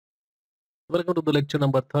Welcome to the lecture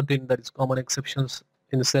number 13, that is common exceptions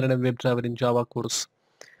in Selenium Webdriver in Java course.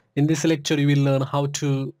 In this lecture you will learn how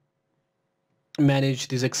to manage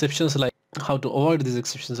these exceptions, like how to avoid these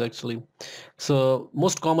exceptions actually. So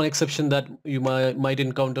most common exception that you might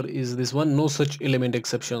encounter is this one, no such element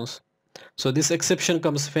exceptions. So this exception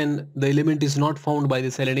comes when the element is not found by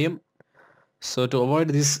the Selenium. So to avoid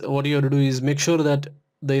this, what you have to do is make sure that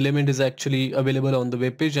the element is actually available on the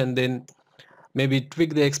web page, and then maybe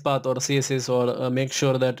tweak the XPath or CSS, or make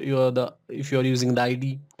sure that if you are using the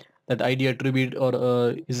ID, that ID attribute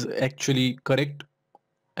or is actually correct,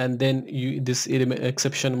 and then this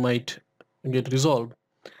exception might get resolved.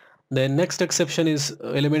 The next exception is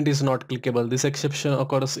element is not clickable. This exception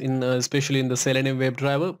occurs in especially in the Selenium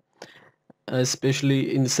WebDriver,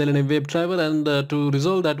 and to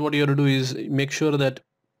resolve that, what you have to do is make sure that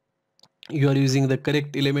you are using the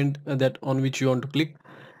correct element that on which you want to click,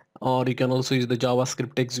 or you can also use the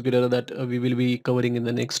JavaScript executor that we will be covering in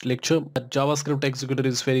the next lecture. That JavaScript executor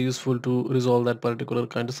is very useful to resolve that particular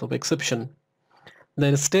kinds of exception.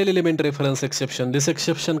 Then stale element reference exception. This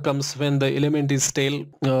exception comes when the element is stale,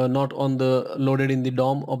 not on the loaded in the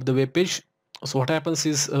DOM of the web page. So what happens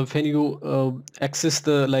is when you access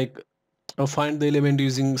the find the element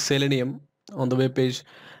using Selenium on the web page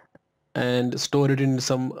and store it in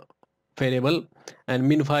some variable, and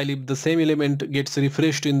meanwhile if the same element gets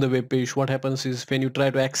refreshed in the web page, what happens is when you try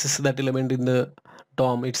to access that element in the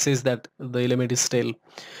DOM, it says that the element is stale.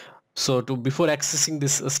 So before accessing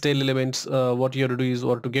this stale elements, what you have to do is,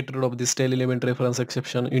 or to get rid of this stale element reference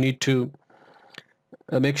exception, you need to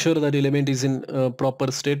make sure that element is in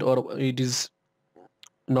proper state, or it is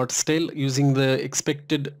not stale, using the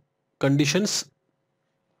expected conditions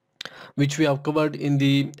which we have covered in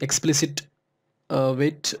the explicit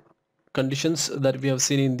wait conditions that we have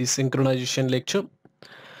seen in the synchronization lecture.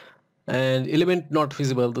 And element not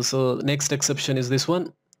visible, so next exception is this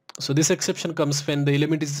one. So this exception comes when the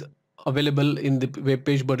element is available in the web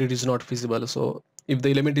page but it is not visible. So if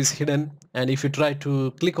the element is hidden, and if you try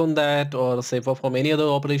to click on that or say perform any other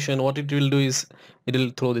operation, what it will do is it will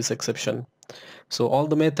throw this exception. So all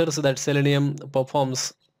the methods that Selenium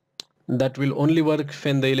performs, that will only work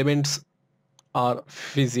when the elements are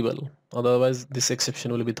visible, otherwise this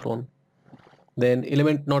exception will be thrown. Then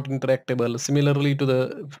element not interactable, similarly to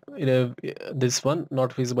the this one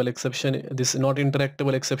not visible exception, this not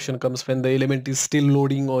interactable exception comes when the element is still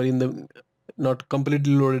loading or in the not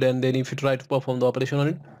completely loaded, and then if you try to perform the operation on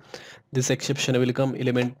it, this exception will come,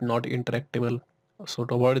 element not interactable. So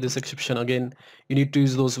to avoid this exception, again you need to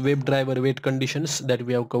use those WebDriver wait conditions that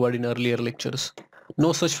we have covered in earlier lectures.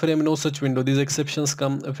 No such frame, no such window. These exceptions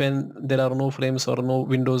come when there are no frames or no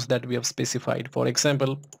windows that we have specified. For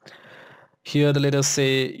example, here let us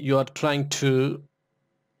say you are trying to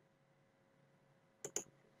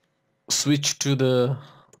switch to the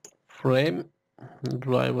frame,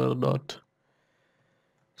 driver dot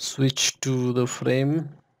switch to the frame,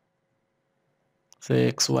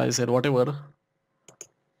 say XYZ whatever,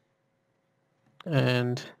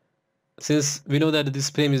 and since we know that this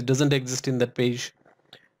frame doesn't exist in that page,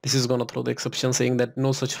 this is gonna throw the exception saying that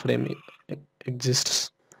no such frame exists.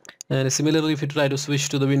 And similarly, if you try to switch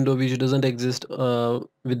to the window which doesn't exist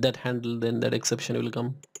with that handle, then that exception will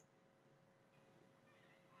come.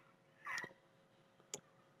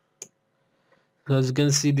 So as you can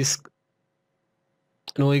see, this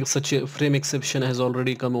no such a frame exception has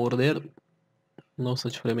already come over there. No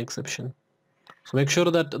such frame exception. So make sure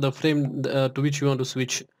that the frame to which you want to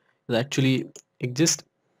switch is actually exist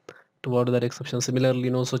to avoid that exception. Similarly,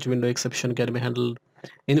 no such window exception can be handled.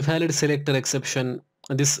 Invalid selector exception.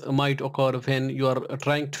 This might occur when you are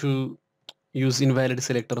trying to use invalid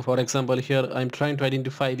selector. For example, here I'm trying to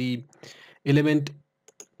identify the element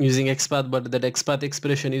using XPath, but that XPath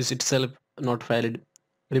expression is itself not valid.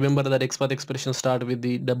 Remember that XPath expression start with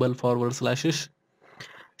the double forward slashes.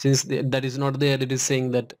 Since that is not there, it is saying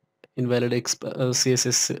that invalid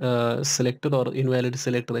CSS selector or invalid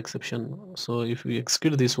selector exception. So if we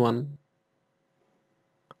execute this one,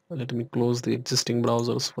 let me close the existing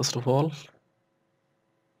browsers first of all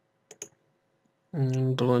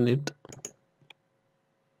and run it.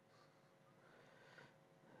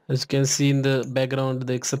 As you can see in the background,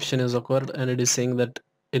 the exception has occurred and it is saying that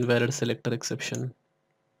invalid selector exception.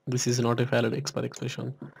 This is not a valid XPath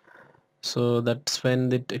expression. So that's when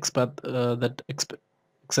the XPath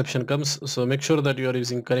exception comes. So make sure that you are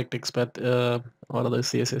using correct XPath or the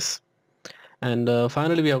CSS. And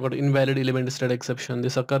finally, we have got invalid element state exception.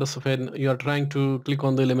 This occurs when you are trying to click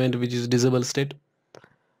on the element which is disable state,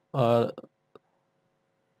 or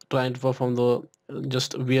trying to perform the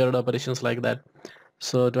just weird operations like that.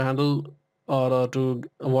 So to handle or to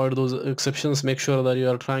avoid those exceptions, make sure that you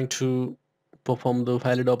are trying to perform the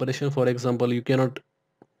valid operation. For example, you cannot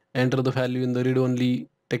enter the value in the read only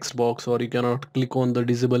text box, or you cannot click on the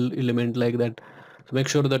disable element like that. So make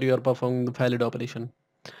sure that you are performing the valid operation.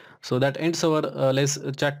 So that ends our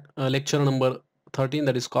lecture number 13,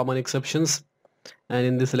 that is common exceptions. And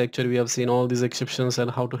in this lecture we have seen all these exceptions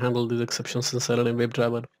and how to handle these exceptions in Selenium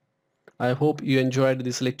WebDriver. I hope you enjoyed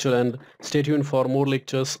this lecture, and stay tuned for more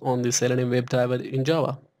lectures on the Selenium WebDriver in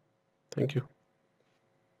Java. Thank you.